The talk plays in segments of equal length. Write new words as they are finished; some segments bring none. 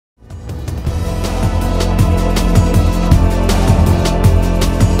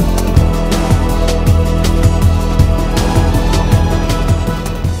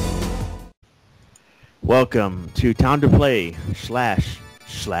Welcome to Time to Play slash.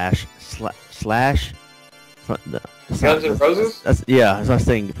 Guns N' Roses? Yeah, as I was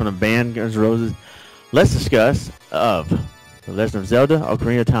saying, from the band Guns N' Roses. Let's discuss of The Legend of Zelda: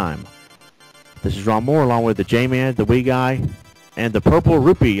 Ocarina of Time. This is Ron Moore along with the Jman, the Wiiguy, and the Purple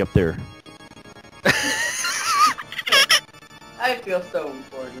Rupee up there. I feel so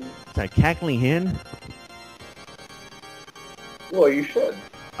important. Is that Cackling Hen? Well, you should.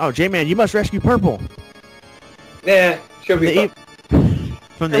 Oh, J-Man, you must rescue Purple. Nah, she'll be fine.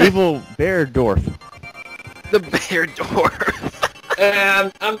 From the evil bear dwarf. The bear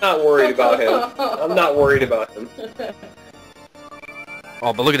dwarf. I'm not worried about him. I'm not worried about him.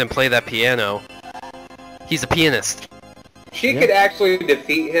 Oh, but look at him play that piano. He's a pianist. She could actually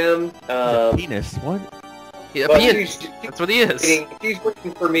defeat him. Penis? What? Yeah, a pianist. That's what he is. She's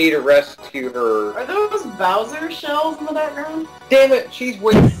waiting for me to rescue her. Are those Bowser shells in the background? Damn it, she's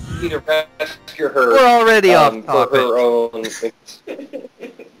waiting for me to rescue her. We're already off for topic. her own.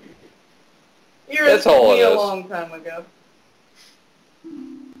 You That's rescued all it me a is. long time ago.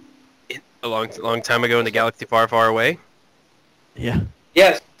 A long time ago in the galaxy far, far away. Yeah.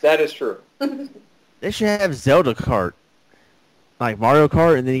 Yes, that is true. They should have Zelda kart. Like Mario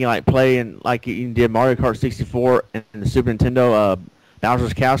Kart, and then you can like play and like you did Mario Kart 64 and the Super Nintendo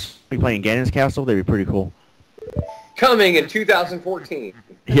Bowser's Castle. You play in Ganon's Castle, that'd be pretty cool. Coming in 2014.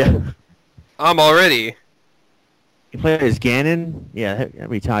 Yeah. I'm already. You play as Ganon? Yeah, that'd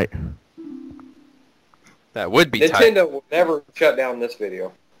be tight. That would be Nintendo tight. will never shut down this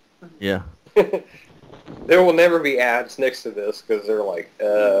video. Yeah. There will never be ads next to this because they're like,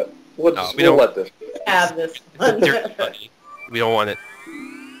 we'll let this. Have this It's one. dirty money. We don't want it.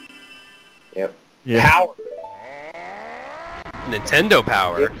 Yep. Yeah. Power. Nintendo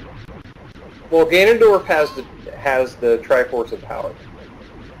power. Yep. Well, Ganondorf has the Triforce of Power.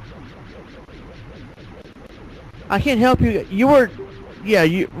 I can't help you. You were, yeah.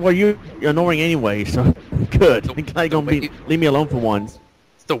 You're annoying anyway. So good. You're gonna leave me alone for once.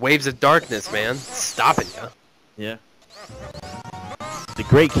 It's the waves of darkness, man. It's stopping you. Yeah. The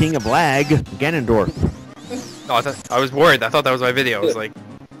Great King of Lag, Ganondorf. Oh, I was worried. I thought that was my video. I was like,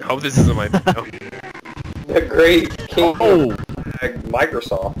 I hope this isn't my video. The Great King Oh. of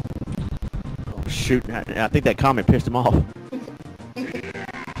Microsoft. Oh shoot! I think that comment pissed him off.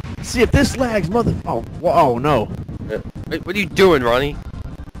 See if this lags, mother. Oh no. Wait, what are you doing, Ronnie?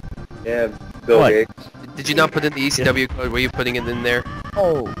 Yeah, Bill What? Gates. Did you not put in the ECW code? Were you putting it in there?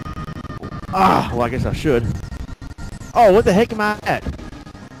 Oh. Well I guess I should. Oh, what the heck am I at?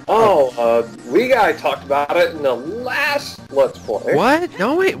 Oh, Wiiguy talked about it in the last Let's Play. What?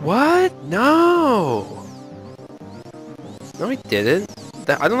 No, wait, what? No! No, he didn't.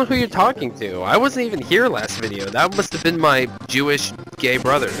 I don't know who you're talking to. I wasn't even here last video. That must have been my Jewish gay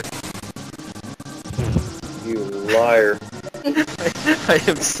brother. You liar. I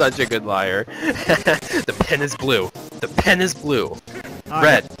am such a good liar. The pen is blue. The pen is blue.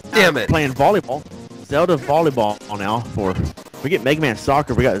 Red. Damn it. Playing volleyball. Zelda volleyball now for. We get Mega Man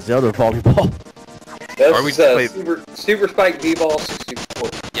Soccer. We got Zelda volleyball. That's Are we play- Super Spike V-Ball 64.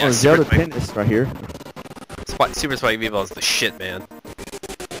 Yeah, Oh, Zelda tennis right here. Super Spike V-Ball is the shit, man.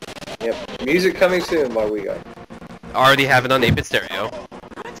 Yep. Music coming soon by Wiiguy. Already have it on 8-bit stereo.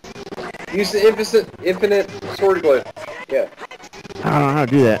 Use the infinite sword glitch. Yeah. I don't know how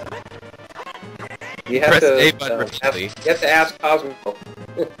to do that. You have Press to A button repeatedly. you have to ask Cosmo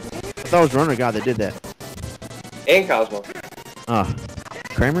I thought it was Runner Guy that did that. and Cosmo.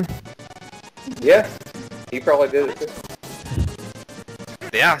 Kramer? Yeah, he probably did it too.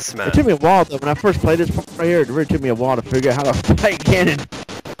 Yes, man. It took me a while though. When I first played this part right here, it really took me a while to figure out how to fight Ganon.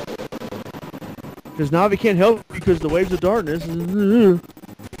 Because Navi can't help because the waves of darkness.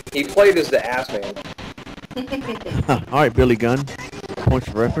 He played as the ass man. Alright, Billy Gunn. Points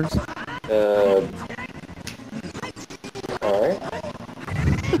of reference. Alright.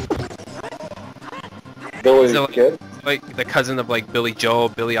 Billy Is the it Kid. like the cousin of like Billy Joel,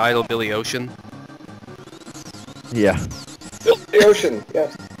 Billy Idol, Billy Ocean? Yeah. Billy Ocean,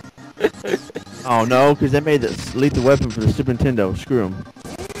 yes. Oh no, because they made the lethal weapon for the Super Nintendo. Screw them.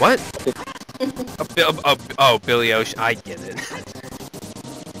 What? Oh, Billy Ocean. I get it.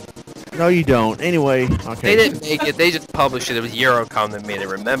 No, you don't. Anyway, okay. They didn't make it. They just published it. It was Eurocom that made it.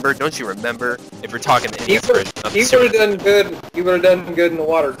 Remember? Don't you remember? If we're talking the He NES version of would have done good. He would have done good in the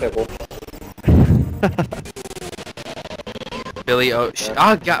water temple. Billy Ocean.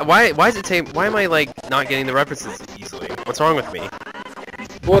 Oh God! Why is it saying? Why am I like not getting the references easily? What's wrong with me?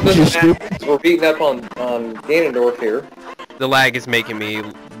 Well, it doesn't matter, 'cause we're beating up on Ganondorf here. The lag is making me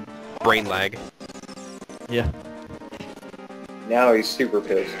brain lag. Yeah. Now he's super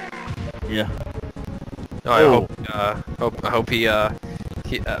pissed. Yeah. Oh, I hope he I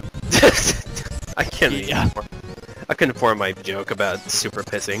can't Yeah. I couldn't form my joke about super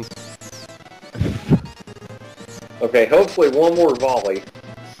pissing. Okay, hopefully one more volley.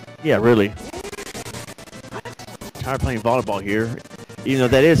 Yeah, really. Tired of playing volleyball here. You know,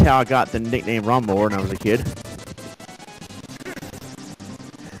 that is how I got the nickname Lawnmower when I was a kid.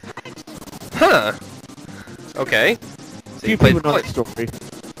 Huh. Okay. So Few you played people know that story.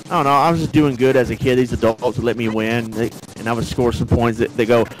 I don't know. I was just doing good as a kid. These adults would let me win, and I would score some points. They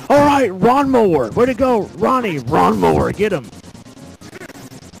go, "All right, Lawnmower, where'd it go, Ronnie? Lawnmower, get him."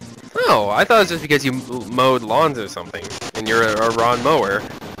 Oh, I thought it was just because you mowed lawns or something, and you're a lawn mower.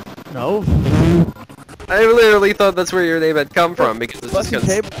 No. I literally thought that's where your name had come from because it's just Busting 'cause-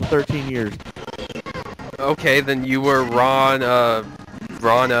 table for 13 years. Okay, then you were Ron.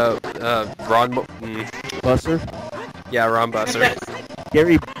 Buster, Yeah, Ron Busser.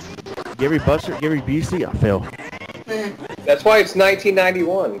 Gary Buster, Gary Busey. I fail. That's why it's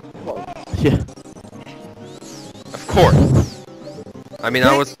 1991. Come on. Yeah. Of course. I mean,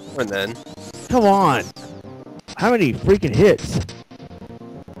 I was born then. Come on. How many freaking hits?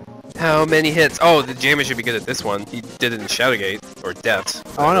 How many hits? Oh, the Jman should be good at this one. He did it in Shadowgate, or Depths.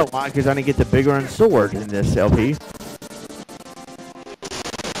 Oh, I know why, because I didn't get the bigger end sword in this LP.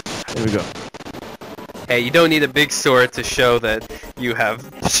 There we go. Hey, you don't need a big sword to show that you have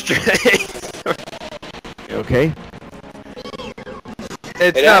strength. Okay.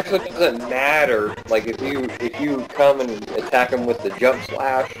 It's It not. actually doesn't matter. Like if you come and attack him with the jump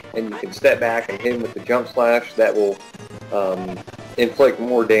slash, and you can step back and hit him with the jump slash, that will inflict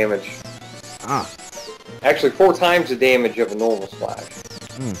more damage. Ah. Actually, 4 times the damage of a normal slash.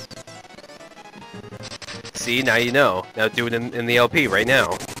 Hmm. See, now you know. Now do it in the LP right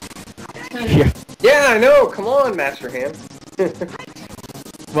now. Yeah. Yeah, I know. Come on, Master Hand.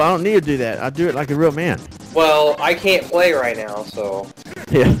 Well, I don't need to do that. I do it like a real man. Well, I can't play right now, so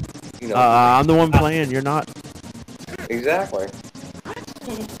Yeah. you know. I'm the one playing. You're not. Exactly.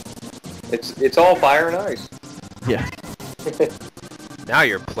 It's all fire and ice. Yeah. Now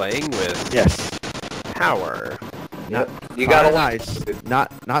you're playing with Yes. power. Yep. You Fire gotta and like. ice.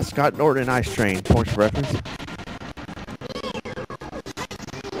 Not Scott Norton and Ice Train. Points of reference.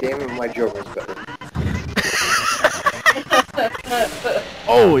 Damn it, my Joker's better.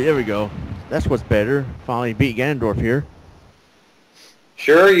 Oh, there we go. That's what's better. Finally beat Ganondorf here.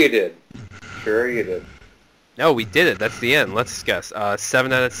 Sure you did. Sure you did. No, we did it. That's the end. Let's guess.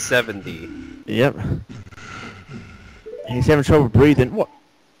 7 out of 70. Yep. He's having trouble breathing. What?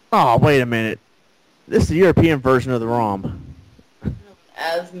 Oh, wait a minute. This is the European version of the ROM.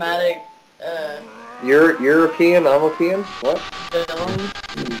 Asthmatic, You're European, I'm European? What? villain.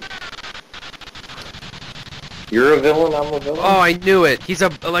 You're a villain, I'm a villain? Oh, I knew it. He's a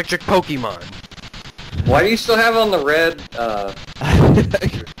electric Pokemon. Why do you still have on the red,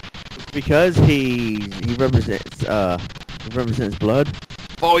 Because he represents blood.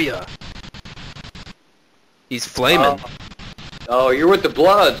 Oh yeah. He's flaming. Oh, you're with the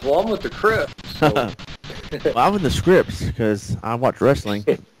Bloods. Well, I'm with the Crips. So. Well, I'm with the scripts because I watch wrestling.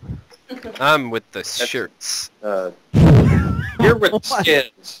 I'm with the shirts. You're with the What?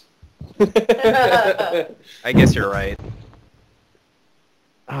 Skins. I guess you're right.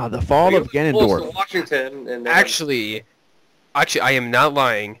 Ah, the fall of Close to Ganondorf. Washington, and then Actually, I am not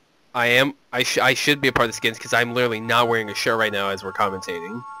lying. I should be a part of the Skins because I'm literally not wearing a shirt right now as we're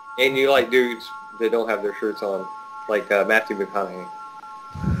commentating. and you like dudes that don't have their shirts on, like Matthew McConaughey.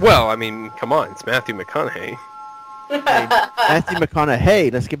 Well, I mean, come on, it's Matthew McConaughey. Matthew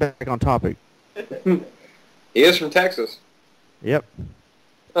McConaughey. Let's get back on topic. He is from Texas. Yep.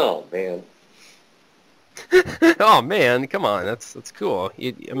 Oh man, Oh man, come on, that's cool.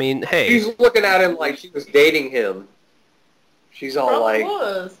 I mean, hey, she's looking at him like she was dating him. She's all Probably like,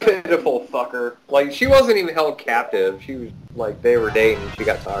 was. pitiful fucker. Like she wasn't even held captive. She was like they were dating. She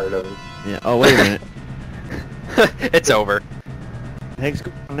got tired of him. Yeah. Oh, wait a minute. it's over. The heck's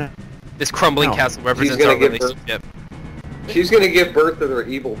going on now? This crumbling No. castle represents gonna our give birth- relationship. She's gonna give birth to their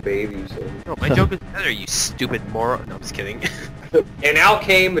evil baby. So. No, my joke is better, you stupid moron. No, I'm just kidding. And out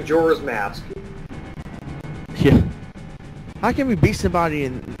came Majora's Mask. Yeah. How can we beat somebody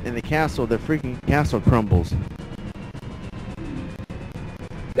in the castle? The freaking castle crumbles.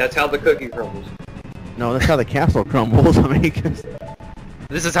 That's how the cookie crumbles. No, that's how the castle crumbles. I mean, 'cause-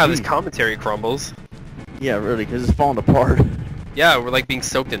 This is how this commentary crumbles. yeah, really, because it's falling apart. Yeah, we're like being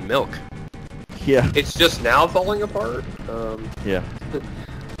soaked in milk. Yeah. It's just now falling apart. Yeah.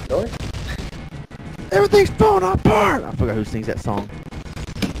 Really? Everything's falling apart. I forgot who sings that song.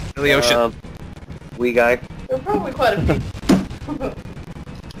 Really, Ocean. Wiiguy. There are probably quite a few.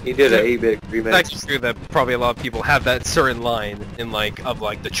 He did an 8-bit It's remix. actually true that probably a lot of people have that certain line in like of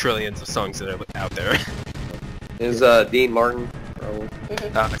like the trillions of songs that are out there. Is Dean Martin? Probably.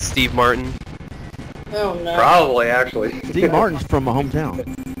 Steve Martin. Oh no. Probably, actually. Steve Martin's from my hometown.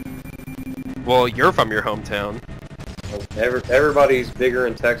 Well, you're from your hometown. Everybody's bigger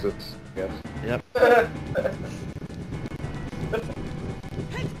in Texas. Yes. Yep.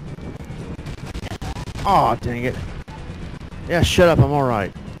 Oh, dang it. Yeah, shut up. I'm all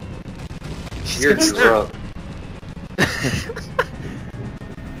right. You're drunk.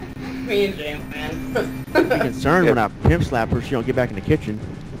 Me and Jman. I'm concerned when I pimp slap her, she don't get back in the kitchen.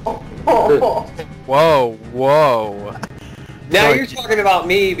 Whoa, whoa. Now Sorry. you're talking about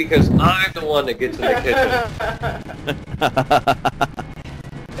me because I'm the one that gets in the kitchen.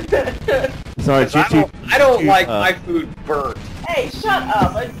 Sorry, I don't like my food burnt. Hey, shut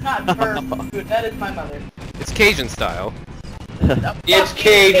up! It's not burnt food. That is my mother. It's Cajun style. It's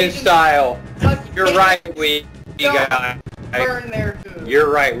Cajun style. Fuck You're Cajun. right, we guy. Burn their food. You're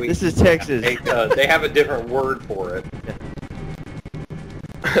right, we. This is Texas. They have a different word for it.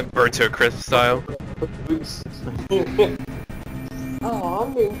 Burnt to a crisp style. Oh,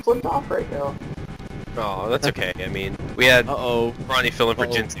 I'm being flipped off right now. Oh, that's okay. I mean, we had Uh-oh. Ronnie filling for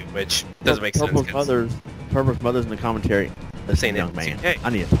Jinzu, which doesn't make sense. Purple's 'cause mother's in the commentary. Listen, ain't young man. MCK. I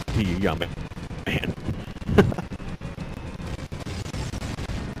need to talk to you, young man.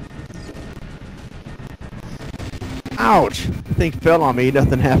 Ouch! The thing fell on me.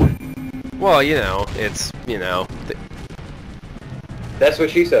 Nothing happened. Well, you know, it's, you know, That's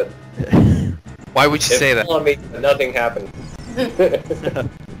what she said. why would you say that? On me, nothing happened.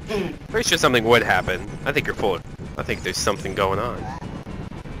 Pretty sure something would happen. I think you're full of, I think there's something going on.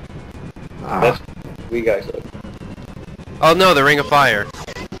 That's what we guys said. Oh no, the Ring of Fire.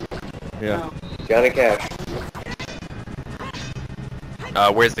 Yeah. Johnny Cash.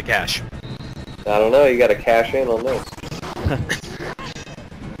 Where's the cash? I don't know. You got to cash in on this.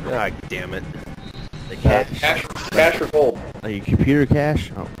 Ah, damn it. The cash. Cash or gold. Are you computer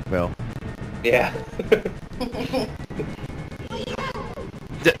cash? Oh, well. Yeah.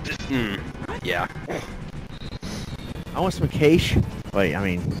 Yeah. I want some cash. Wait, I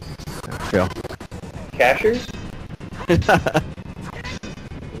mean, Phil. Cashers. You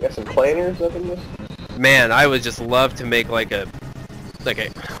got some planners up in this. Man, I would just love to make like a,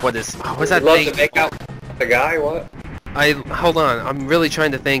 what's that You'd love thing? to make out the guy. What? Hold on, I'm really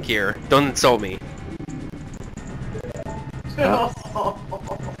trying to think here. Don't insult me.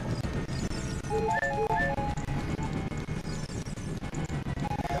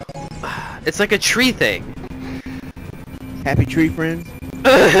 It's like a tree thing. Happy tree friends?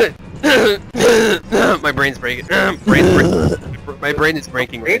 My brain's breaking. My brain is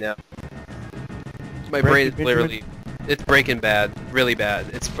breaking right now. My brain is literally, it's breaking bad, really bad.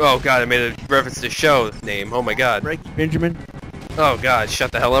 It's, oh god, I made a reference to show name. Oh my god. Break Benjamin? Oh god,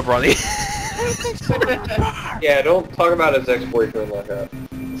 shut the hell up, Ronnie. Yeah, don't talk about his ex-boyfriend like that.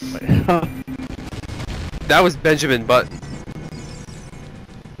 That was Benjamin Button.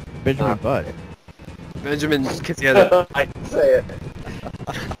 Benjamin Butt. Benjamin, cause he had a, I can say it.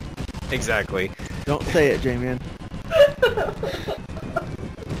 exactly. Don't say it, J-Man.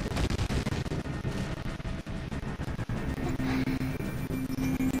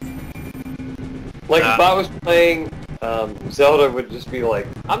 Like if I was playing Zelda, would just be like,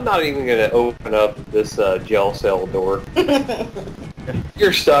 I'm not even gonna open up this jail cell door.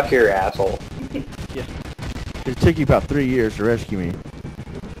 You're stuck here, asshole. Yeah. It took you about 3 years to rescue me.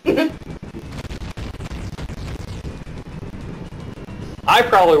 I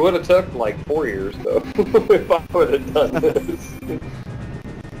probably would have took like 4 years though, if I would have done this.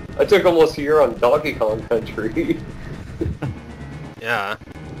 I took almost a year on Donkey Kong Country. Yeah.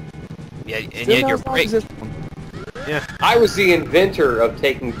 Yeah, and Still yet not you're as long break. as this one. Yeah. I was the inventor of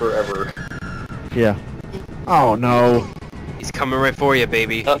taking forever. Yeah. Oh no. He's coming right for you,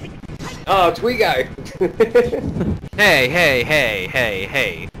 baby. Oh, it's Wiiguy. Hey, hey, hey, hey,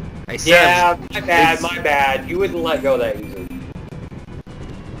 hey. I said Yeah, my bad. You wouldn't let go that easy.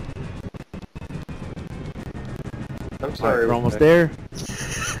 I'm Alright, sorry. we're almost there.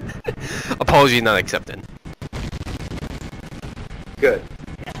 apology not accepted. Good.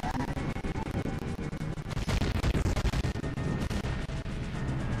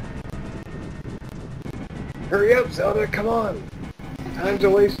 Hurry up, Zelda, come on. Time's a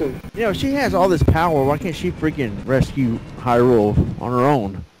wasting. You know, she has all this power. Why can't she freaking rescue Hyrule on her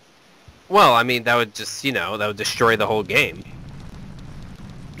own? Well, I mean, that would just, you know, that would destroy the whole game.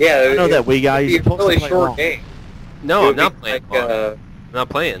 Yeah, I know that we guys It's a supposed really to play short long. game. No, It I'm would not be playing. like, I'm not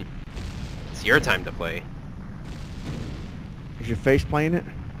playing. It's your time to play. Is your face playing it?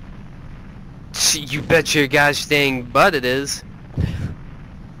 You bet your gosh dang butt it is.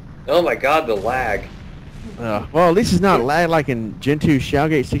 Oh my god, the lag. Well, at least it's not lag like in Gen 2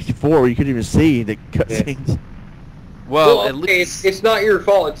 Shoutgate 64 where you couldn't even see the cutscenes. Well, at okay, least it's not your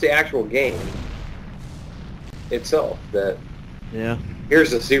fault. It's the actual game itself. That Yeah.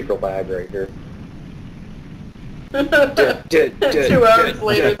 here's the super lag right here. 2 hours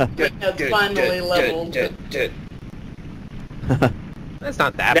later, the thing has finally leveled. that's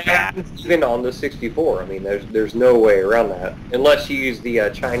not that That bad. happens even on the 64. I mean, there's no way around that unless you use the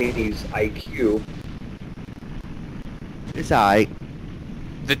Chinese IQ. It's alright.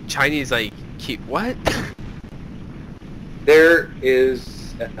 The Chinese like keep what? There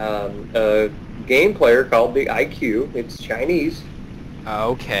is a game player called the IQ. It's Chinese.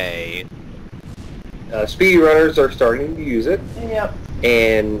 Okay. Speedrunners are starting to use it, Yep.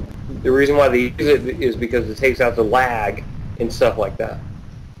 and the reason why they use it is because it takes out the lag and stuff like that.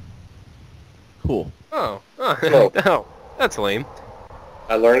 Cool. Oh. Oh. Oh, that's lame.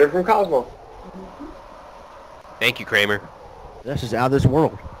 I learned it from Cosmo. Thank you, Kramer. That's just out of this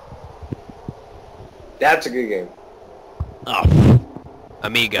world. That's a good game. Oh.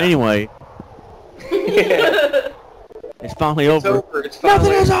 Amiga. Anyway, Yeah. it's finally It's over. over. It's Nothing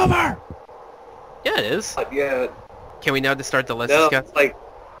finally is over! Yeah, it is. Yeah. Can we now just start the Let's No, Discuss? like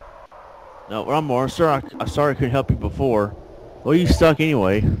No, one more. Sorry, I'm sorry I couldn't help you before. Well, you suck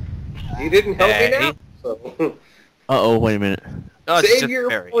anyway. you didn't help Hey. me now. So Uh-oh, wait a minute. Oh, it's save just your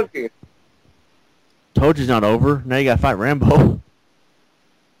Barry. apology. Told you's not over. Now you gotta fight Rambo.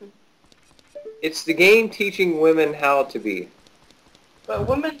 It's the game teaching women how to be, But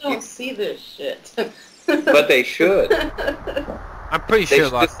women don't see this shit. but they should. I'm pretty They sure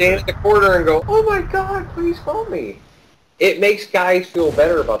should lots just stand in the corner and go, "Oh my God, please help me." It makes guys feel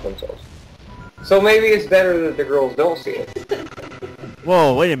better about themselves. So maybe it's better that the girls don't see it.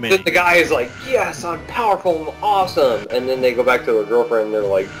 Whoa, wait a Then minute. the guy is like, "Yes, I'm powerful, I'm awesome," and then they go back to their girlfriend and they're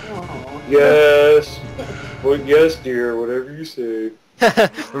like, Aw. "Yes, well, yes, dear, whatever you say."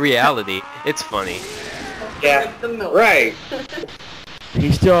 reality. It's funny. Yeah, Like the milk. right.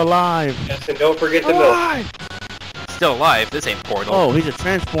 He's still alive. Yes, and don't forget the milk. Alive! Still alive. This ain't Portal. Oh, he's a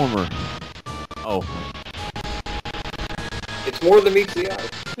transformer. Oh. It's more than meets the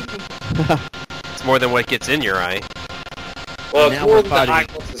eye. It's more than what gets in your eye. Well, Now it's more we're than the eye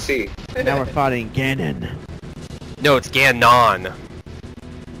fighting. wants to see. Now we're fighting Ganon. No, it's Ganon.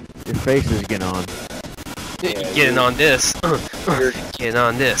 Your face is getting on. Yeah, Getting on this. You're, Getting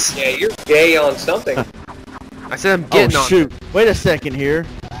on this. yeah, you're gay on something. I said I'm Oh, getting on. shoot. Wait a second here.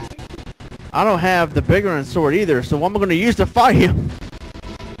 I don't have the bigger sword either, so what am I going to use to fight him?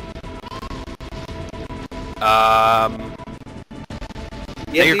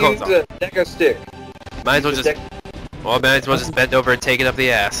 You your have clothes to use a deco stick. Might as well Use just. a Well, might as well just bend over and take it up the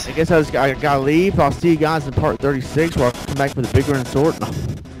ass. I guess I gotta leave. I'll see you guys in part 36 where I'll come back with a bigger sword.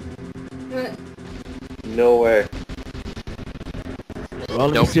 No way. Well,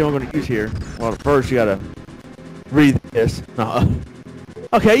 let Nope. me see what I'm going to use here. Well, first you got to read this.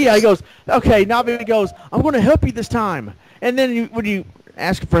 Okay, yeah, he goes, okay, Navi goes, I'm going to help you this time. And then when you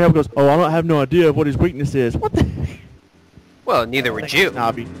ask for help, he goes, oh, I don't have no idea what his weakness is. What the heck? Well, neither would you.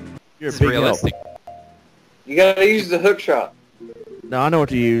 Navi, you're a This is big realistic. help. You gotta use the hook shot. No, I know what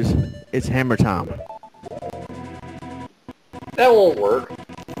to use. It's hammer time. That won't work.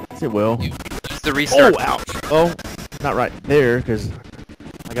 Yes, it will. It's the restart. Oh, ouch. Oh, not right there, because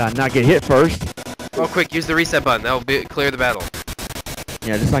I got to not get hit first. Oh, quick, use the reset button. That'll clear the battle.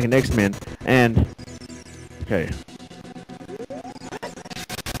 Yeah, just like an X-Men. And, okay.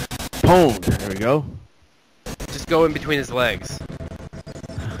 Pwned. There we go. Just go in between his legs.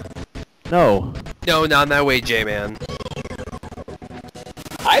 No. No, not in that way, J-Man.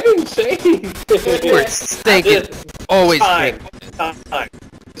 I didn't say anything. We're stinking. Always Time. think. Time.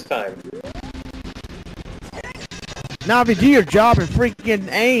 It's time. Navi, do your job and freaking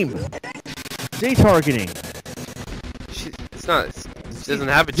aim. Z-targeting. It's not. It doesn't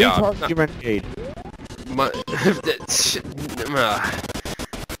have a job. Z-targeting renegade.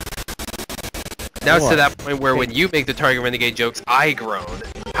 Now it's to What? that point where when you make the Target Renegade jokes, I groan.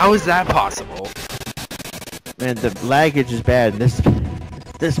 How is that possible? Man, the laggage is bad in this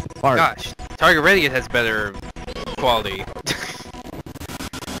part. Gosh, Target Renegade has better quality.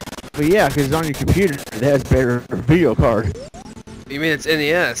 But yeah, because it's on your computer, it has better video card. You mean it's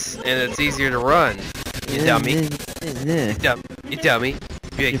NES, and it's easier to run. You dummy. You dummy.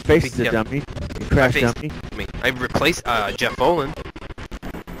 Your face is a dummy. You crash face. dummy. I replaced Jeff Olin.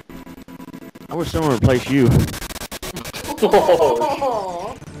 I wish someone would replace you. Oh,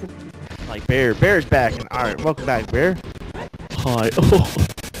 Aw. Like Bear. Bear's back. And alright, welcome back, Bear. Hi. Oh.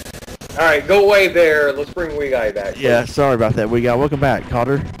 Alright, go away there. Let's bring Wiiguy back. Yeah, sorry about that. Welcome back,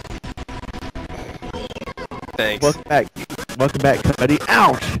 Cotter. Thanks. Welcome back, Cuddy.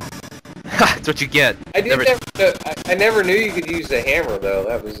 Ouch! That's what you get. I never knew you could use the hammer though.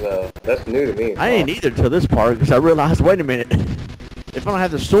 That's new to me. I ain't either till this part because I realized, wait a minute. If I don't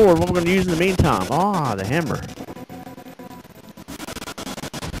have the sword, what am I going to use in the meantime? Ah, the hammer.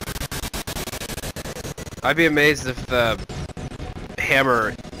 I'd be amazed if the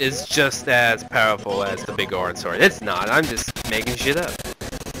hammer is just as powerful as the big orange sword. It's not. I'm just making shit up.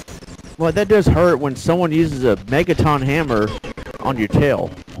 Well, that does hurt when someone uses a megaton hammer on your tail.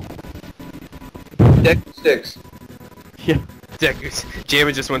 Deku sticks. Yeah.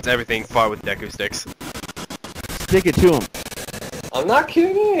 Jman just wants everything fought with Deku sticks. Stick it to him. I'm not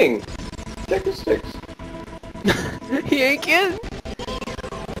kidding. Deku sticks. He ain't kidding.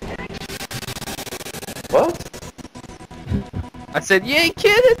 What? I said, you ain't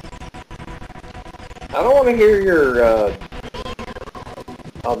kidding. I don't want to hear your.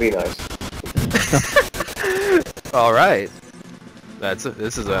 I'll be nice. All right.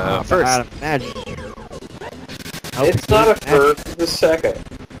 This is a first. It's not a first. It's a second.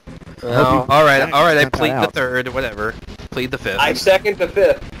 Oh, all right. I plead the third. Whatever. Plead the fifth. I second the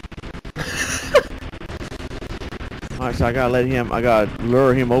fifth. Alright, so I gotta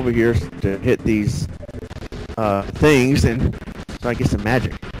lure him over here to hit these things, and so I get some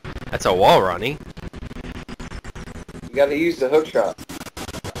magic. That's a wall, Ronnie. You gotta use the hook shot.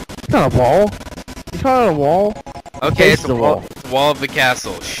 It's not a wall. You call it a wall? Okay, it's the a wall of the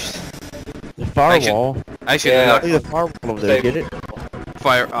castle. Shh. The firewall. I should Yeah. not Look at the firewall over there. Get it?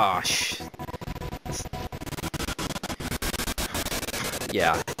 fire. Ah, shh.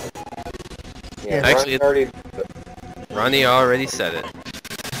 Yeah. Yeah, Actually, Ronnie already. Ronnie already said it.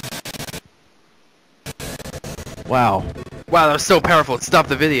 Wow. Wow, that was so powerful. It stopped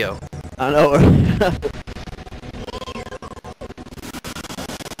the video. I know.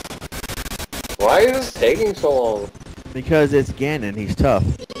 Why is this taking so long? Because it's Ganon. He's tough.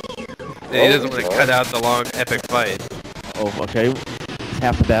 And he doesn't want to cut out the long, epic fight. Oh, okay. It's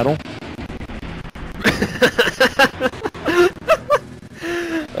half the battle.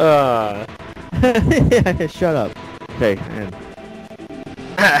 Yeah, shut up. Okay, and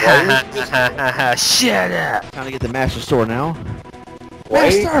shut up. trying to get the Master Sword now. Why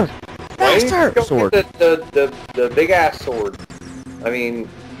you- Master! Why didn't you Master! go Sword. get the big ass sword? I mean,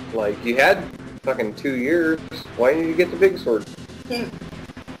 like you had fucking 2 years. Why didn't you get the big sword?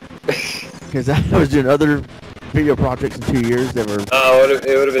 Because I was doing other video projects in 2 years that were Oh,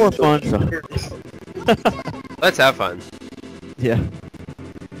 it would have more been fun. So. Let's have fun. Yeah.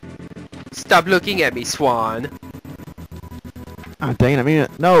 Stop looking at me, Swan. Oh, dang it, I mean,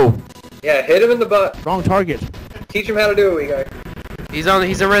 no. Yeah, hit him in the butt. Wrong target. Teach him how to do it, guy. He's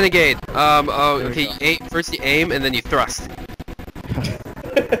a renegade. Okay, first you aim and then you thrust.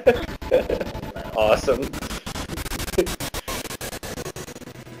 Awesome.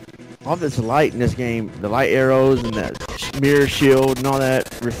 All this light in this game, the light arrows and that mirror shield and all that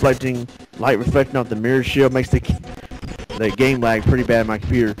light reflecting off the mirror shield makes the game lag pretty bad on my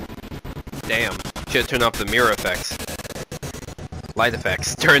computer. Damn. Should turn off the mirror effects. Light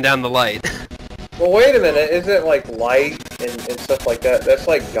effects. Turn down the light. Well, wait a minute. Isn't it like light and stuff like that? That's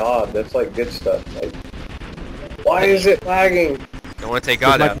like God. That's like good stuff. Like, why is it lagging? Don't want to take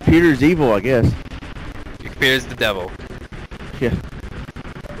 'Cause God my out. computer's evil, I guess. Your computer's the devil. Yeah.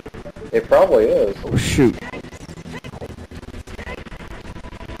 It probably is. Oh, shoot.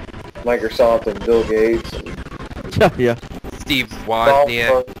 Microsoft and Bill Gates and Yeah. Steve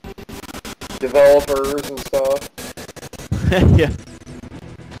Wozniak. developers and stuff. Yeah.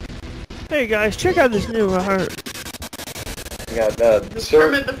 Hey guys, check out this new. You got Does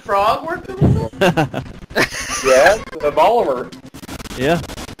Kermit the Frog work with them? yeah, the Ballmer. Yeah.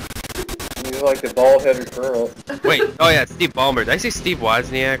 He's like the bald-headed Kermit. Wait. Oh yeah, Steve Ballmer. Did I say Steve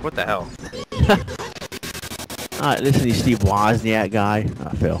Wozniak? What the hell? Alright, listen to you, Steve Wozniak guy.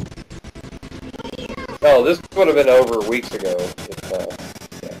 I fell. Oh, this would have been over weeks ago. If,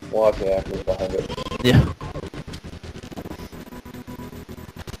 yeah, Wozniak was behind it. Yeah.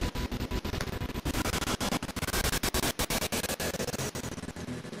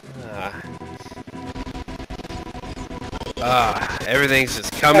 Everything's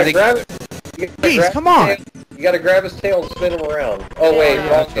just coming Yeah, grab together. You gotta Please, grab come his on. tail- You gotta grab his tail and spin him around. Oh wait, Yeah,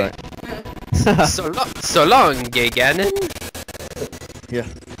 wrong That's tail. right. So long, gay Ganon. Yeah.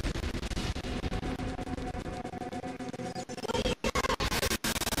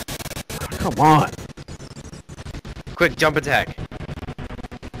 Come on. Quick jump attack.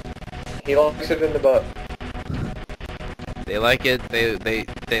 He likes it in the butt. They like it. They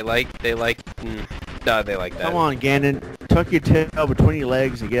They like. No, they like that. Come on, Ganon. Tuck your tail between your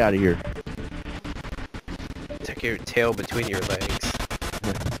legs and get out of here. Tuck your tail between your legs.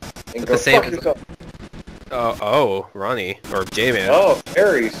 And The go same fuck as- yourself. Oh, Ronnie or Jman. Oh,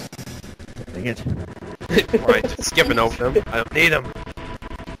 fairies. Dang it. Right, just skipping over them. I don't need them.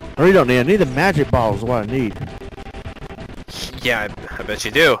 I really don't need. I need the magic balls. Is what I need. Yeah, I bet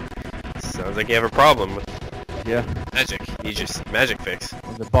you do. Sounds like you have a problem with Yeah. magic. You just magic fix.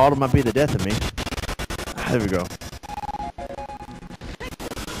 The bottle might be the death of me. There we go.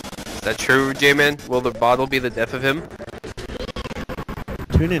 Is that true, J-Man? Will the bottle be the death of him?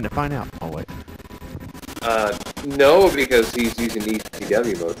 Tune in to find out. Oh wait. No, because he's using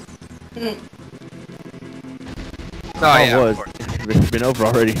ECW mode. Oh, it yeah, of was. course. It's been over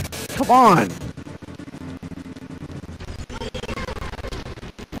already. Come on.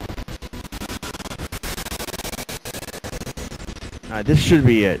 Alright, this should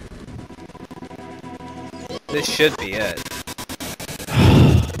be it. This should be it.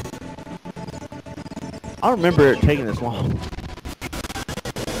 I don't remember it taking this long.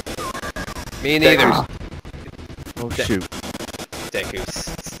 Me neither. Ah. Oh shoot. Deku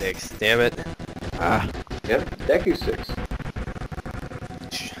sticks. Damn it. Ah. Yep, Deku 6.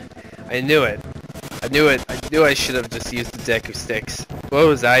 I knew it. I knew it. I knew I should have just used the Deku sticks. What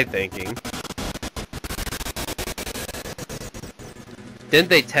was I thinking? Didn't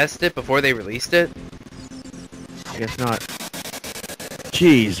they test it before they released it? I guess not.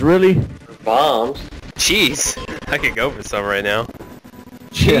 Jeez, really? Bombs. Jeez. I could go for some right now.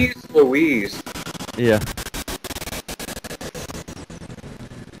 Jeez Louise. Yeah.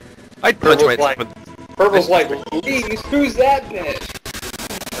 I'd punch Purple's myself like, Purple's like, Louise, who's that bitch?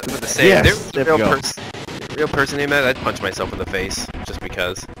 with the same. Yes, If there there was we a go. real person named that, I'd punch myself in the face just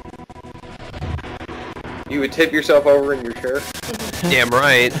because. You would tip yourself over in your chair? Damn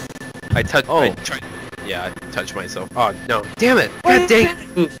right. I touched. Oh. I tried. Yeah, I touched myself. Oh no! Damn it! God dang!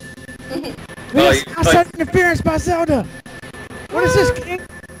 Yes, you- outside interference by Zelda. What is this, King?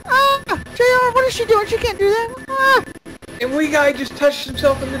 Ah, JR, what is she doing? She can't do that. Ah, And Wiiguy just touched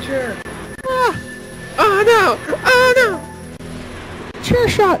himself in the chair. ah, Oh no! Oh no! chair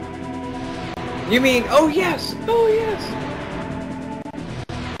shot. You mean, oh yes, oh yes.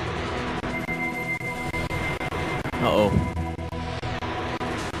 Uh-oh.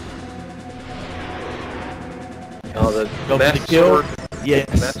 Oh, the Go for the Master kill. Sword,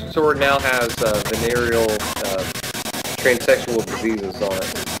 Yes. Master Sword now has venereal transsexual diseases on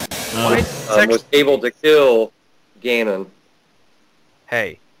it. Was able to kill Ganon.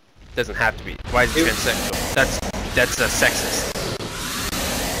 Hey, doesn't have to be. Why is it transsexual? That's a sexist.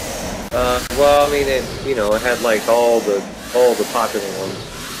 Well, I mean, it had like all the popular ones.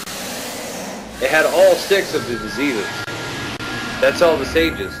 It had all 6 of the diseases. That's all the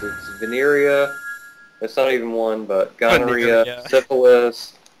stages. It's venerea. That's not even one, but gonorrhea, Venerea.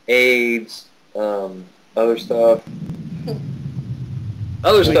 syphilis, AIDS, other stuff.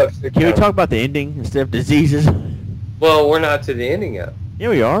 Other stuff. Can we talk about the ending instead of diseases? Well, we're not to the ending yet. Yeah,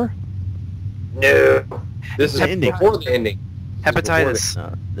 we are. No. This is The ending. before the ending. Hepatitis.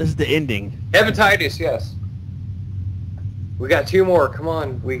 This is the ending. Hepatitis, yes. We got 2 more. Come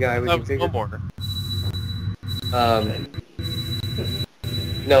on, we can figure. No more.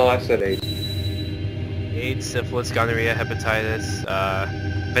 No, I said AIDS. AIDS, syphilis, gonorrhea, hepatitis,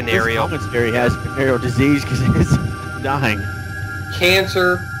 This venereal. commentary has venereal disease because it's dying.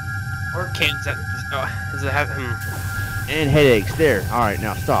 Cancer. Or cancer. Does it have And headaches. There. All right,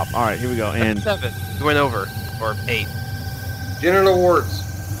 now stop. All right, here we go. And 7. We went over. Or 8. Genital warts.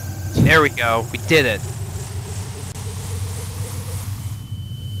 There we go. We did it.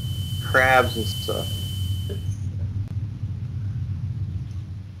 Crabs and stuff.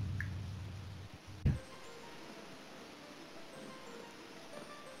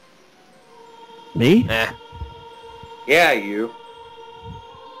 me? Eh. Yeah, you.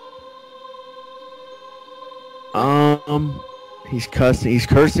 He's cussing. He's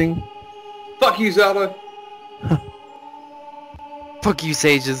cursing. Fuck you, Zelda. Fuck you,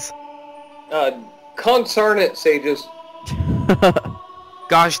 sages. Concern it, sages.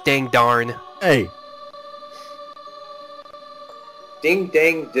 Gosh dang darn. Hey, Ding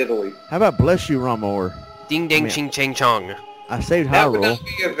dang diddly. how about bless you, Ramor? Ding dang Man. ching chang chong. I saved That would Hyrule. not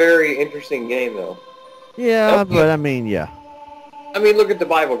be a very interesting game, though. Yeah, Okay. but I mean, yeah. I mean, look at the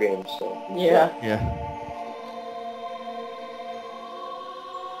Bible games, so. Yeah. Yeah.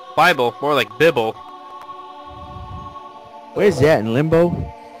 Bible, more like Bibble. Where's that, in Limbo?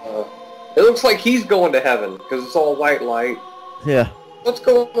 It looks like he's going to heaven, because it's all white light. Yeah. What's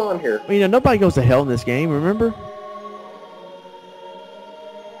going on here? Well, nobody goes to hell in this game, remember?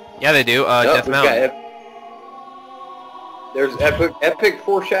 Yeah, they do. No, Death Mountain. There's epic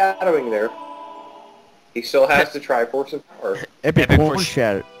foreshadowing there. He still has to try Force of Power. Epic Epic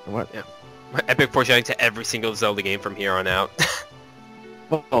foreshadow. What? Yeah. Epic foreshadowing to every single Zelda game from here on out.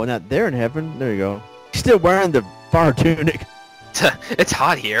 Oh, now they're in heaven. There you go. He's still wearing the fire tunic. It's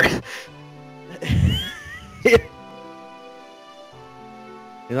hot here.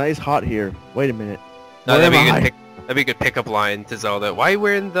 It's hot here. Wait a minute. No, Where that'd am be, I? that'd be a good pickup line to Zelda. Why are you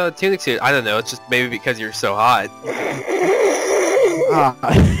wearing the tunic suit? I don't know. It's just maybe because you're so hot.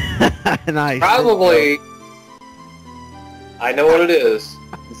 Nice. Probably. I know what it is.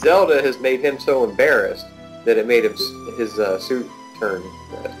 Zelda has made him so embarrassed that it made his suit turn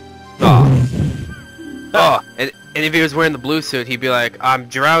red. Oh, and if he was wearing the blue suit, he'd be like, "I'm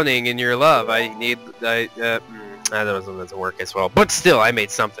drowning in your love. I that doesn't work as well." But still, I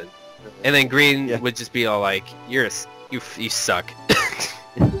made something. And then green would just be all like, you suck."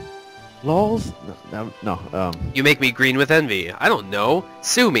 Lols? No. You make me green with envy. I don't know.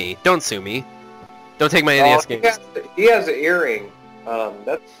 Sue me. Don't sue me. Don't take my NES games. He has an earring.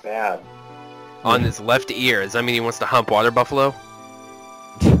 That's bad. On his left ear. Does that mean he wants to hump water buffalo?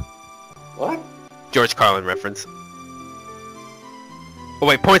 What? George Carlin reference. Oh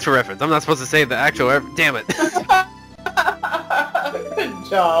wait, points for reference. I'm not supposed to say the actual damn it. Good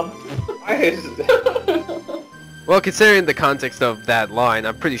job. Well, considering the context of that line,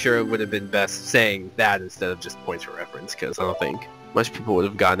 I'm pretty sure it would have been best saying that instead of just points for reference, because I don't think much people would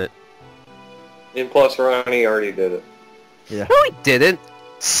have gotten it. And plus, Ronnie already did it. Yeah. No, he didn't.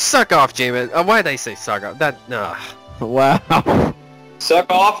 Suck off, J-Man. Why did I say suck off? That, nah. Wow.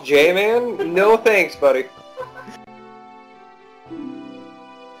 Suck off, J-Man? No thanks, buddy.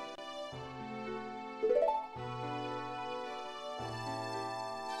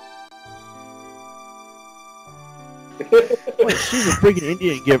 Wait, she's a freaking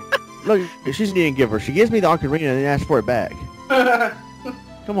Indian giver. Look, she's an Indian giver. She gives me the ocarina and then asks for it back.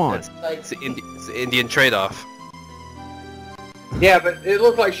 Come on. It's the Indian trade-off. Yeah, but it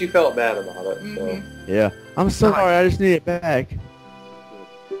looked like she felt bad about it. So. Yeah. I'm sorry, I just need it back.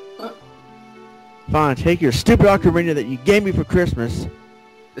 Fine, take your stupid ocarina that you gave me for Christmas.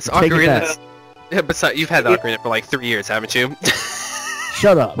 This Take it ocarina. back. Yeah, besides, you've had the ocarina for like 3 years, haven't you?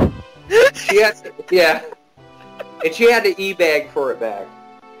 Shut up. She had to, yeah. And she had to e-bag for it back.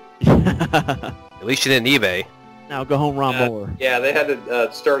 At least you didn't eBay. Now go home, Ron Moore. Yeah, they had to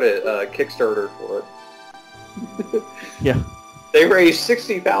start a Kickstarter for it. Yeah. They raised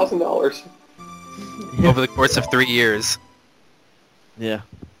 $60,000. Yeah. Over the course of 3 years. Yeah.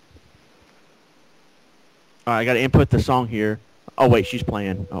 Alright, I gotta input the song here. Oh wait, she's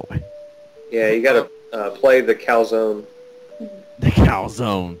playing. Oh wait. Yeah, you gotta play the calzone. The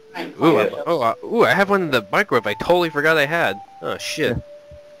calzone. Ooh, I have one in the microwave I totally forgot I had. Oh, shit.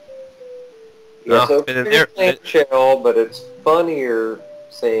 Yeah, Oh, so been in it's there- plain shell, but it's funnier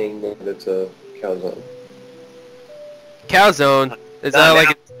saying that it's a calzone. Calzone. Is that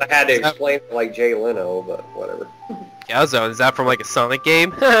like I had to explain it like Jay Leno, but whatever. Calzone? Is that from like a Sonic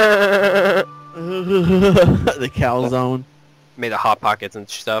game? The calzone. Made of Hot Pockets and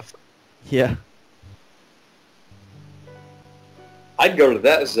stuff. Yeah. I'd go to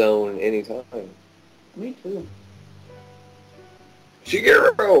that zone anytime. Me too.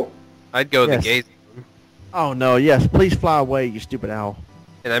 Shigeru! I'd go Yes. the gay zone. Oh no, yes, please fly away, you stupid owl.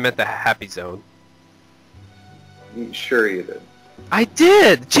 And I meant the happy zone. Sure you did. I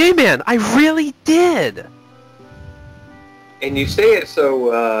did! J-Man, I really did! And you say it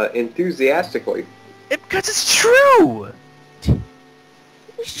so enthusiastically. Because it's true!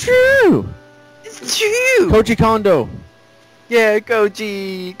 It's true! It's true! Koji Kondo. Yeah,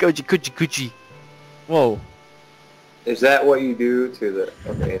 Koji. Whoa. Is that what you do to the...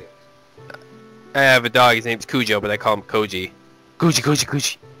 Okay. I have a dog, his name's Cujo, but I call him Koji.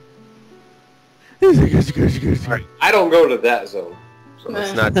 Koji. Alright. I don't go to that zone. So.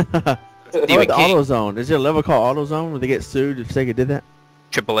 It's not What Stephen the King. AutoZone? Is there a level called AutoZone where they get sued if Sega did that?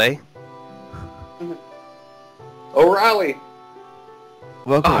 AAA. O'Reilly!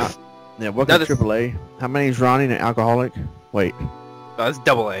 Welcome. Oh, Welcome now to this- AAA. How many is Ronnie, an alcoholic? Wait, it's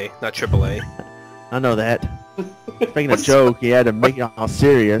AA, not AAA. I know that. Making a joke, he had to make it all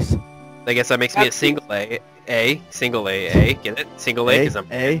serious. I guess that makes me a single A. Single A. Get it? Single A, because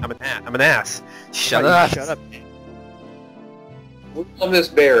I'm an ass. Shut up. Shut up. We love this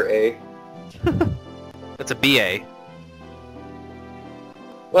bear, eh? That's a BA.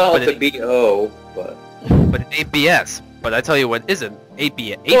 Well, But it's a B.O., but... But it ain't BS. But I tell you what isn't.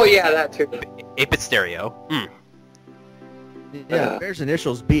 8B. Oh, yeah, that too. 8-bit stereo. Yeah, Bear's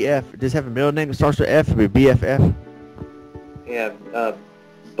initials BF. Does it have a middle name that starts with F? It would be BFF. Yeah,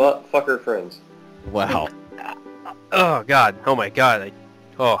 butt fucker friends. Wow. Oh god. Oh my god.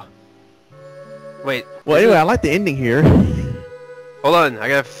 Oh. Wait. Well, anyway, I like the ending here. Hold on.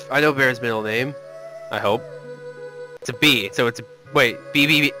 I know Bear's middle name. I hope. It's a B. So it's a wait.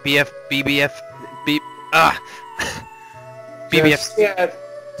 BBF. BBF. Yeah,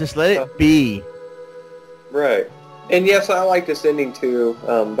 Just let it be. right. And yes, I like this ending too,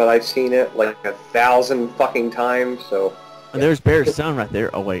 but I've seen it like 1,000 fucking times, so... And there's Bear's son right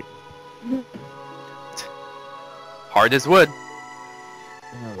there. Oh, wait. Hard as wood.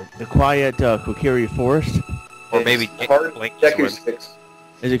 The quiet Kokiri forest. Or maybe hard Blake's Deku wood. sticks.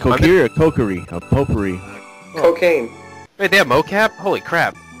 Is it Kokiri or Kokiri? Or Potpourri? Cocaine. Wait, they have mocap? Holy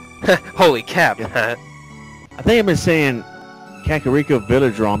crap. Holy cap. I think I've been saying Kakariko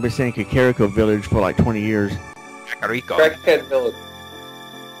Village wrong. I've been saying Kakariko Village for like 20 years. Kakariko. Crackhead Village.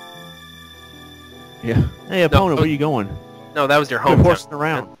 Yeah. Hey, opponent, where you going? No, that was your Quit home. horsing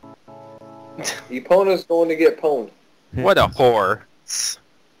around. Epona's going to get pwned. What a whore.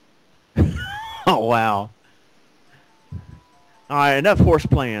 Oh, wow. Alright, enough horse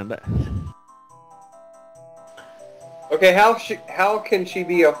playing. Okay, how can she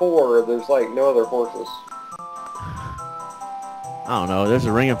be a whore if there's like no other horses? I don't know. There's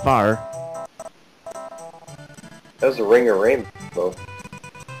a ring of fire. That's a ring of rainbow.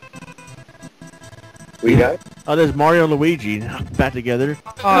 Wiiguy? Oh, there's Mario and Luigi back together.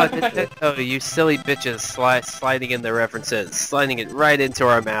 Oh, Nintendo, you silly bitches sliding in the references. Sliding it right into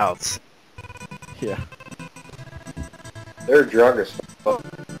our mouths. Yeah. They're drunk as fuck.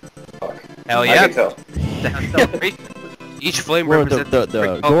 Hell I yeah. can tell. Each flame Where represents the a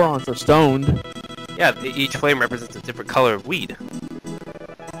different color. Gorons are stoned. Yeah, each flame represents a different color of weed.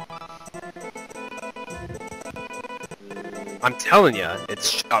 I'm telling ya,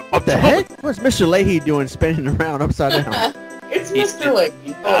 it's... What the heck? What's Mr. Leahy doing spinning around upside down? It's He's Mr.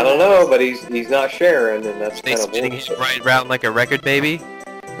 Leahy. I don't know, but he's not sharing, and that's They kind of spinning it bullshit. right around like a record, baby.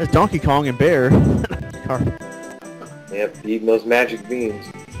 There's Donkey Kong and Bear. Yep, eating those magic beans.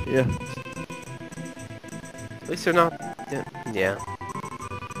 Yeah. At least they're not... Yeah.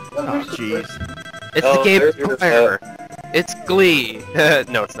 Oh, jeez. It's Oh, the Game there's, of Fire. It's Glee.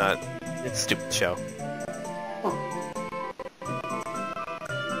 No, it's not. It's a stupid show.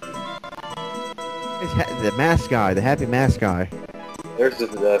 It's the mask guy, the happy mask guy. There's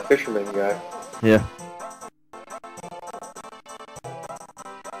the fisherman guy. Yeah.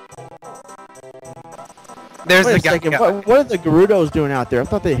 There's Wait the a guy. second. What are the Gerudos doing out there? I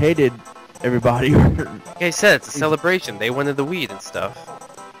thought they hated everybody. Like I said, it's a celebration. They wanted the weed and stuff.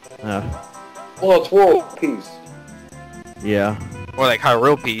 Well, it's world peace. Yeah. Or like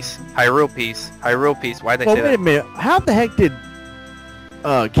Hyrule Peace. Hyrule Peace. Hyrule Peace. Why'd they Well, say wait a that? minute. How the heck did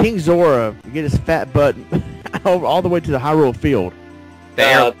King Zora get his fat butt all the way to the Hyrule Field?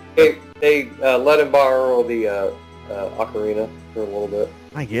 They let him borrow the Ocarina for a little bit.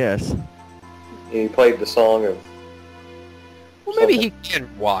 I guess. And he played the song of... Well, maybe he can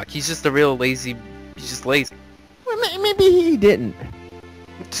walk. He's just a real lazy... He's just lazy. Well, maybe he didn't.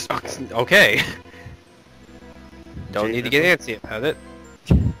 Okay. Don't need to get antsy about it.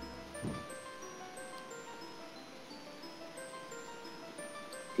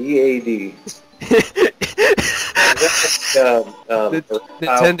 EAD.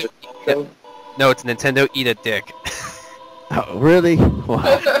 Nintendo... No, it's Nintendo Eat a Dick. Oh, really?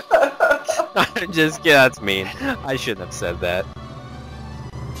 Wow. I'm just... Yeah, that's mean. I shouldn't have said that.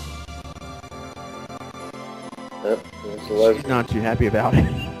 She's not too happy about it.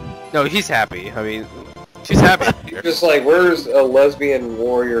 No, he's happy. I mean, she's happy. Just like, where's a lesbian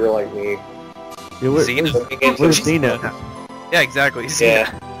warrior like me? Yeah, where's Xena? Yeah, exactly.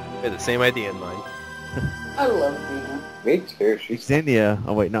 Yeah. We had the same idea in mind. I love Xena. Me too. She's Xenia.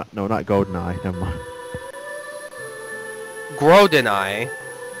 Oh wait, no, not GoldenEye. Never mind. GoldenEye.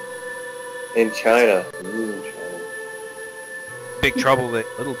 in China. China. Big Trouble in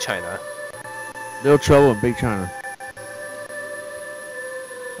Little China. Little Trouble in Big China.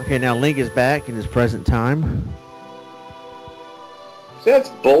 Okay, now Link is back in his present time. See, that's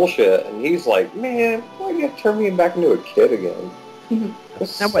bullshit. And he's like, man, why you gotta turn me back into a kid again?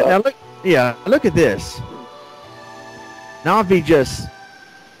 Now look, yeah, look at this. Navi just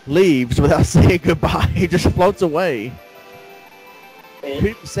leaves without saying goodbye. He just floats away.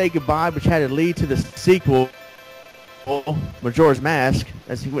 Couldn't say goodbye, which had to lead to the sequel, Majora's Mask,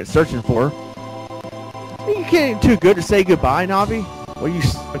 as he went searching for. You getting too good to say goodbye, Navi? Well, you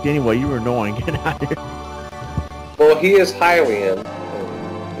sucked anyway. You were annoying. Get out of here. Well, he is Hylian.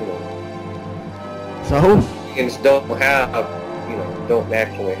 So? Hylians don't have, don't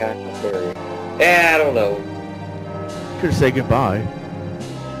naturally have fairy. I don't know. Could have said goodbye.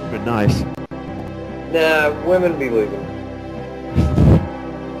 But nice. Nah, women be leaving.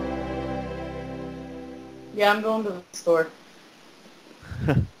 Yeah, I'm going to the store.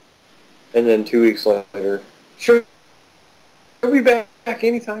 And then 2 weeks later, sure, we'll be back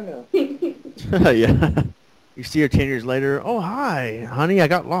anytime now. Yeah. You see her 10 years later. Oh, hi, honey. I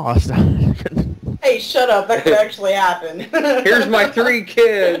got lost. Hey, shut up. That could actually happen. Here's my 3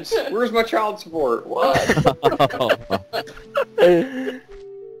 kids. Where's my child support? What?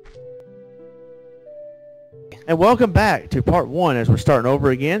 And welcome back to part 1 as we're starting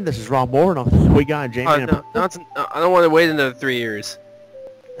over again. This is Ron Moore and Wiiguy and Jman. No, I don't want to wait another 3 years.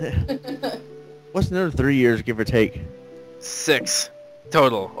 What's another 3 years, give or take? 6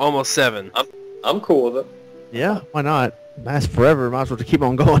 total, almost 7. I'm cool with it. Yeah, why not? Last forever. Might as well just keep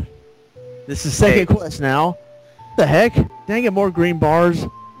on going. This is second quest now. The heck? Dang it, more green bars.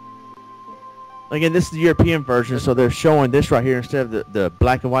 Again, this is the European version, so they're showing this right here instead of the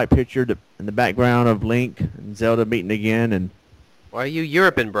black and white picture in the background of Link and Zelda meeting again. And Why are you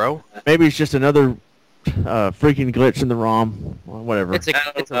Europing, bro? maybe it's just another freaking glitch in the ROM. Or whatever. It's a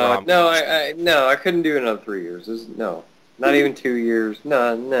ROM. No, I couldn't do another 3 years. No, not even 2 years.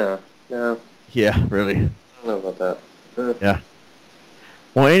 No. Yeah, really. I don't know about that. Yeah.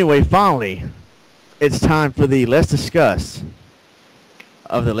 Well, anyway, finally, it's time for the Let's Discuss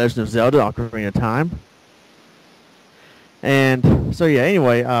of The Legend of Zelda Ocarina of Time. And so, yeah,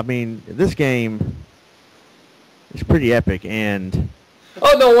 anyway, I mean, this game is pretty epic, and...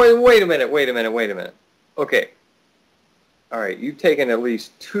 Oh, no, wait a minute. Okay. Alright, you've taken at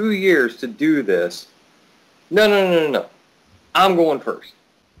least 2 years to do this. No. I'm going first.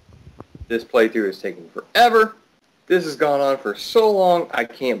 This playthrough is taking forever. This has gone on for so long, I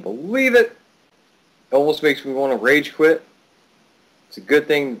can't believe it. It almost makes me want to rage quit. It's a good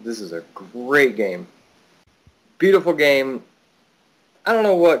thing. This is a great game. Beautiful game. I don't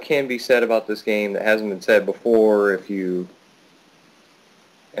know what can be said about this game that hasn't been said before if you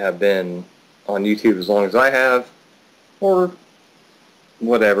have been on YouTube as long as I have, or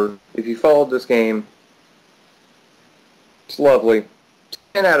whatever. If you followed this game, it's lovely.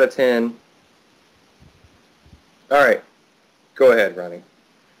 10 out of 10. Alright, go ahead, Ronnie.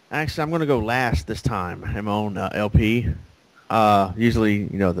 Actually, I'm going to go last this time. I'm on LP. Usually,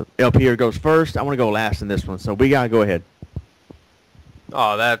 you know, the LPer goes first. I want to go last in this one, so we got to go ahead.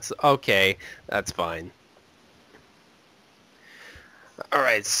 Oh, that's okay. That's fine. All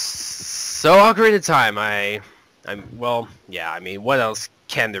right. So Ocarina of Time. Well, yeah. I mean, what else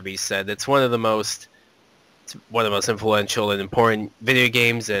can there be said? It's one of the most influential and important video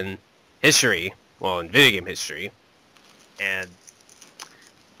games in history. Well, in video game history. And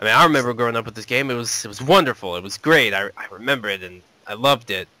I mean, I remember growing up with this game. It was wonderful. It was great. I remember it and I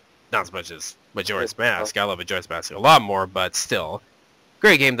loved it. Not as much as Majora's Mask. I love Majora's Mask a lot more, but still,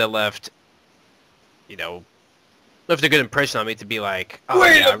 great game that left a good impression on me to be like, oh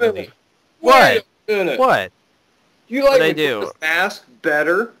Wait yeah, a minute. What? Wait a minute. What? Do you like What'd I do? Majora's Mask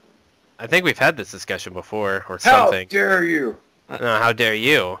better? I think we've had this discussion before or How something. dare you? No, how dare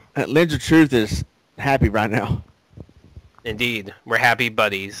you? Lens of Truth is happy right now. Indeed, we're happy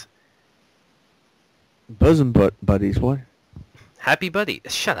buddies. Bosom buddies, what? Happy buddy.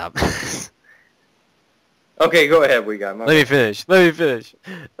 Shut up. Okay, go ahead, we got. Let me finish.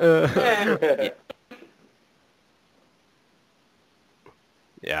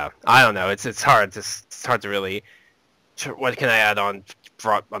 Yeah, I don't know. It's hard to really. What can I add on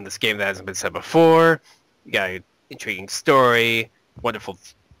this game that hasn't been said before? You got an intriguing story, wonderful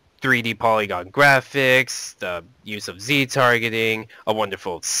 3D polygon graphics, the use of Z targeting, a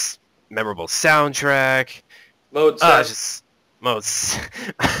wonderful, memorable soundtrack. Mode 7. Modes.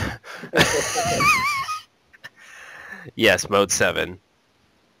 Yes, mode 7.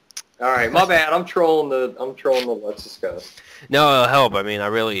 All right, my bad. I'm trolling the Let's Discuss. No, it'll help. I mean, I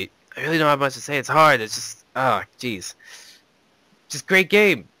really don't have much to say. It's hard. It's just, jeez. Just great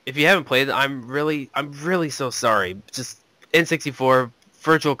game. If you haven't played it, I'm really so sorry. Just N64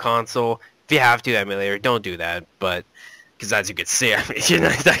 Virtual Console. If you have to emulator, don't do that. But because as you can see, I mean, you're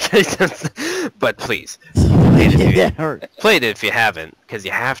not that. But please, play it if you haven't, because you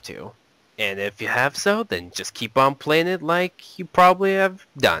have to. And if you have so, then just keep on playing it like you probably have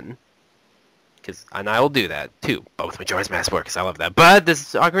done. And I will do that too. But with Majora's Mask because I love that. But this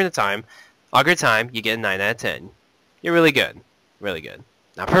is Ocarina of Time. Ocarina of Time, you get a 9 out of 10. You're really good. Really good.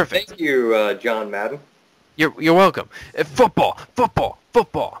 Not perfect. Thank you, John Madden. You're welcome. Football.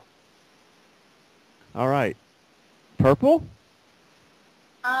 All right. Purple?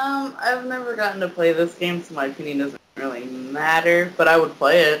 I've never gotten to play this game, so my opinion doesn't really matter, but I would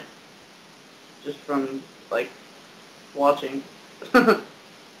play it. Just from, like, watching.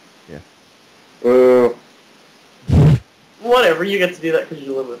 Ooh. Whatever, you get to do that because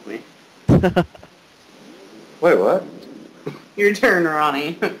you live with me. Wait, what? Your turn,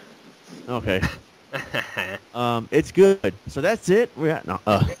 Ronnie. Okay. It's good. So that's it. We're at no.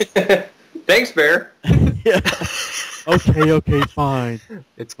 Thanks, Bear. Yeah. Okay, fine.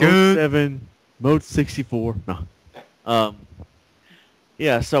 It's Mode good. 7, Mode 64. No.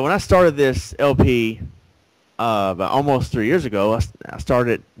 Yeah, so when I started this LP about almost 3 years ago, I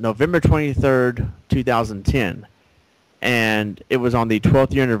started November 23rd, 2010. And it was on the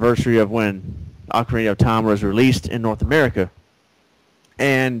 12th year anniversary of when Ocarina of Time was released in North America.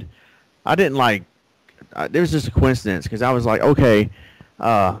 And I didn't like, it was just a coincidence because I was like, okay,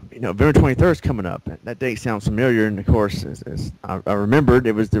 November 23rd is coming up. That date sounds familiar, and of course, as I remembered,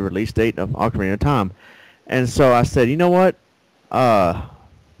 it was the release date of Ocarina of Time. And so I said, you know what,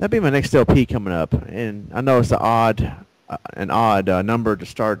 that'd be my next LP coming up. And I know it's an odd number to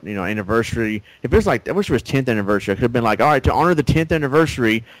start, anniversary. If it was like, I wish it was 10th anniversary. I could have been like, all right, to honor the 10th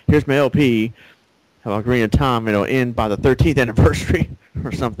anniversary, here's my LP, have Ocarina of Time, end by the 13th anniversary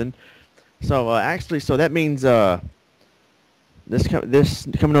or something. So actually, so that means this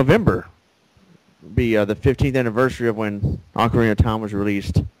coming November will be the 15th anniversary of when Ocarina of Time was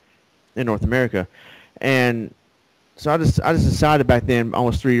released in North America. And so I just decided back then,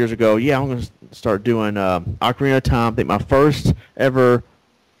 almost 3 years ago, yeah, I'm going to start doing Ocarina of Time. I think my first ever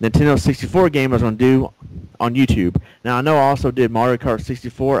Nintendo 64 game I was going to do on YouTube. Now, I know I also did Mario Kart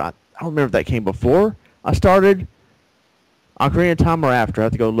 64. I don't remember if that came before I started Ocarina of Time or after. I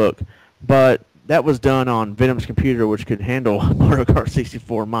have to go look. But that was done on Venom's computer, which could handle Mario Kart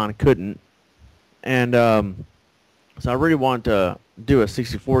 64. Mine couldn't. And so I really wanted to do a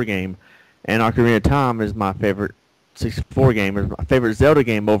 64 game. And Ocarina of Time is my favorite 64 game. It's my favorite Zelda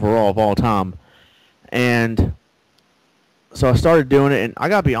game overall of all time. And so I started doing it, and I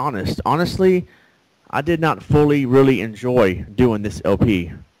gotta be honest. Honestly, I did not fully really enjoy doing this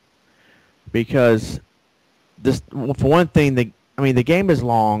LP because for one thing, the game is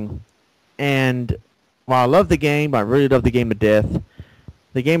long, and while I love the game, I really love the game to death.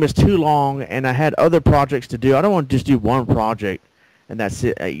 The game is too long, and I had other projects to do. I don't want to just do one project, and that's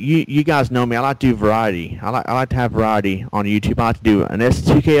it. You guys know me. I like to do variety. I like to have variety on YouTube. I like to do an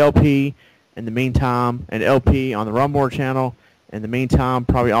S2K LP in the meantime, an LP on the Rumble channel in the meantime,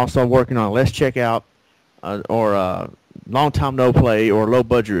 probably also working on a Let's Check Out or a Long Time No Play or low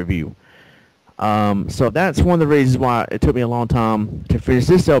budget review. So that's one of the reasons why it took me a long time to finish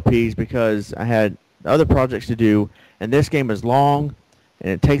this LP is because I had other projects to do, and this game is long,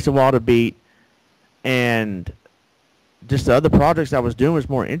 and it takes a while to beat, and just the other projects I was doing was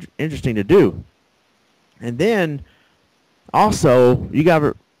more interesting to do. And then also you got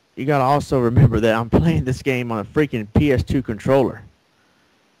to also remember that I'm playing this game on a freaking PS2 controller,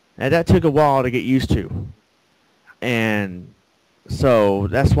 and that took a while to get used to. And so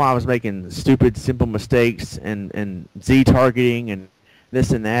that's why I was making stupid, simple mistakes and Z targeting and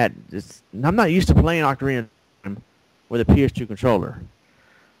this and that. I'm not used to playing Ocarina with a PS2 controller.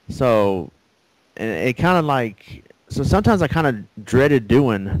 So, and it kind of like, so sometimes I kind of dreaded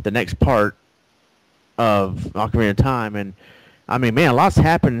doing the next part of Ocarina of Time. And I mean, man, lots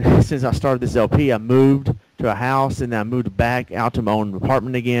happened since I started this LP. I moved to a house, and then I moved back out to my own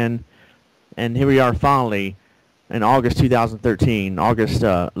apartment again. And here we are finally in August 2013, August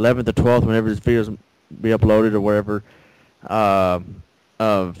 11th or 12th, whenever this video be uploaded or whatever,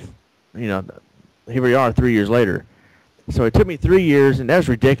 here we are 3 years later. So it took me 3 years, and that was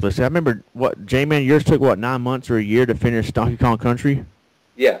ridiculous. I remember, Jman, yours took, 9 months or a year to finish Donkey Kong Country?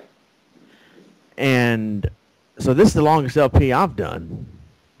 Yeah. And so this is the longest LP I've done,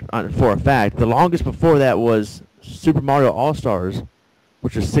 for a fact. The longest before that was Super Mario All-Stars,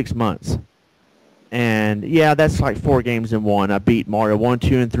 which was 6 months. And yeah, that's like 4 games in one. I beat Mario 1,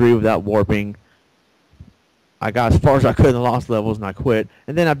 2, and 3 without warping. I got as far as I could in the lost levels, and I quit.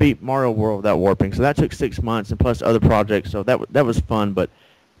 And then I beat Mario World without warping. So that took 6 months, and plus other projects. So that was fun, but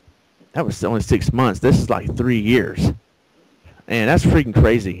that was only 6 months. This is like 3 years. And that's freaking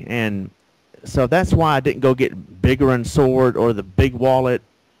crazy. And so that's why I didn't go get Bigger and Sword or the Big Wallet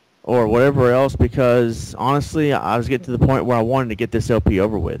or whatever else, because honestly, I was getting to the point where I wanted to get this LP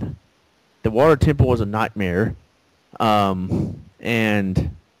over with. The Water Temple was a nightmare.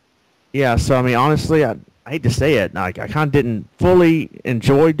 And yeah, so I mean, honestly, I hate to say it, I kind of didn't fully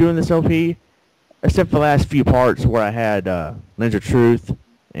enjoy doing this LP, except for the last few parts where I had Lens of Truth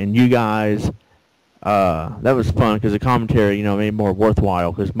and you guys. That was fun because the commentary, made it more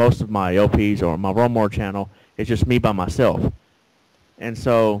worthwhile, because most of my LPs or my Rumble channel is just me by myself. And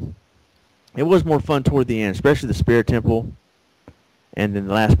so it was more fun toward the end, especially the Spirit Temple. and then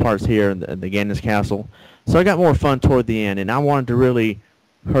the last part's here in the Ganon's Castle. So I got more fun toward the end, and I wanted to really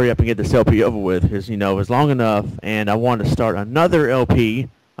hurry up and get this LP over with because, you know, it was long enough, and I wanted to start another LP,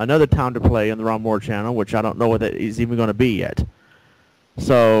 another time to play on the Ron Moore channel, which I don't know what that is even going to be yet.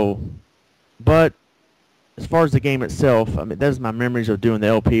 So, but as far as the game itself, I mean, that's my memories of doing the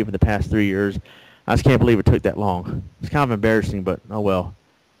LP for the past 3 years. I just can't believe it took that long. It's kind of embarrassing, but oh well.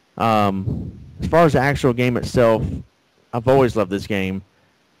 As far as the actual game itself, I've always loved this game.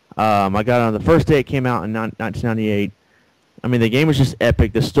 I got it on the first day it came out in 1998. I mean, the game was just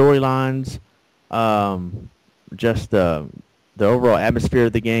epic. The storylines, just the overall atmosphere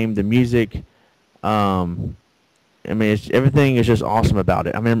of the game, the music. I mean, everything is just awesome about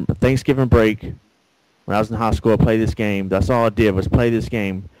it. I mean, Thanksgiving break, when I was in high school, I played this game. That's all I did was play this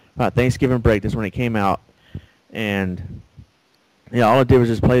game. Thanksgiving break, that's when it came out. And, yeah, all I did was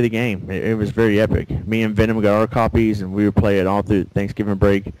just play the game. It was very epic. Me and Venom got our copies, and we would play it all through Thanksgiving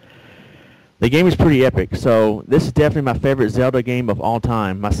break. The game is pretty epic. So this is definitely my favorite Zelda game of all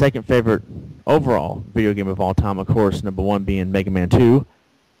time. My second favorite overall video game of all time, of course, number one being Mega Man 2.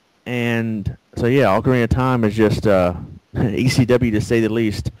 And so, yeah, Ocarina of Time is just an ECW to say the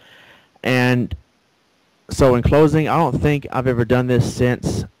least. And so in closing, I don't think I've ever done this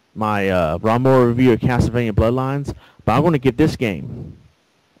since my Ron Moore review of Castlevania Bloodlines, but I'm going to give this game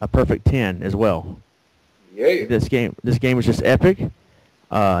a perfect 10 as well. Yeah. This game is just epic.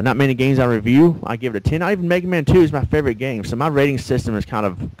 Not many games I review, I give it a 10. Not even Mega Man 2 is my favorite game, so my rating system is kind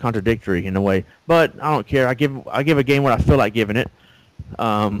of contradictory in a way. But I don't care. I give a game what I feel like giving it.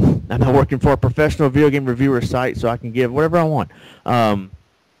 I'm not working for a professional video game reviewer site, so I can give whatever I want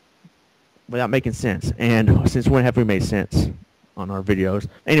without making sense. And since when have we made sense on our videos?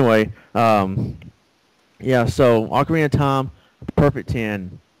 Anyway, yeah, so Ocarina of Time, perfect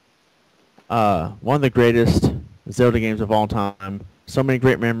 10. One of the greatest Zelda games of all time. So many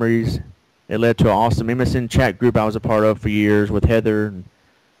great memories. It led to an awesome MSN chat group I was a part of for years with Heather.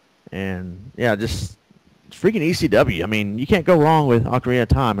 And yeah, just freaking ECW. I mean, you can't go wrong with Ocarina of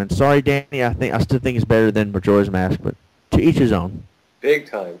Time. And sorry, Danny, I still think it's better than Majora's Mask, but to each his own. Big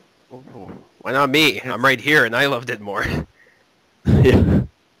time. Why not me? I'm right here, and I loved it more. Yeah.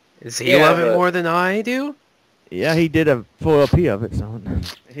 Does he love it more than I do? Yeah, he did a full LP of it. So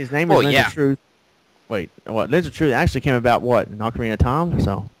his name is Lens of Truth. Wait, what? Lens of Truth actually came about what? In Ocarina of Time?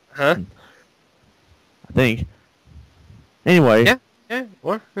 So. Huh? I think. Anyway. Yeah.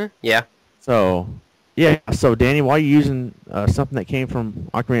 Or yeah. So. Yeah. So Danny, why are you using something that came from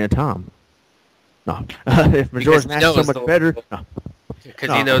Ocarina of Time? No. If Majora's Mask is so much better. No.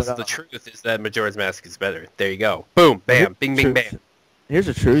 Because he knows the truth is that Majora's Mask is better. There you go. Boom, bam, bing, bing, bam. Here's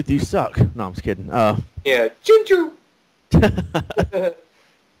the truth. You suck. No, I'm just kidding. Yeah, choo-choo.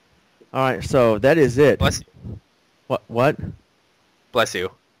 All right, so that is it. Bless you. What? Bless you.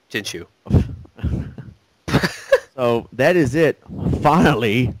 Jinshu. So that is it,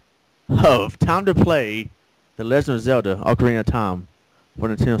 finally, of Time to Play The Legend of Zelda Ocarina of Time for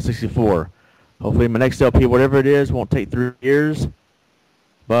Nintendo 64. Hopefully my next LP, whatever it is, won't take 3 years.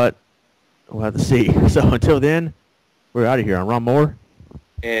 But we'll have to see. So until then, we're out of here. I'm Ron Moore.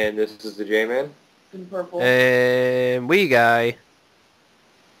 And this is the Jman. In purple. And Wiiguy.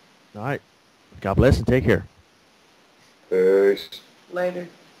 All right. God bless and take care. Peace. Later.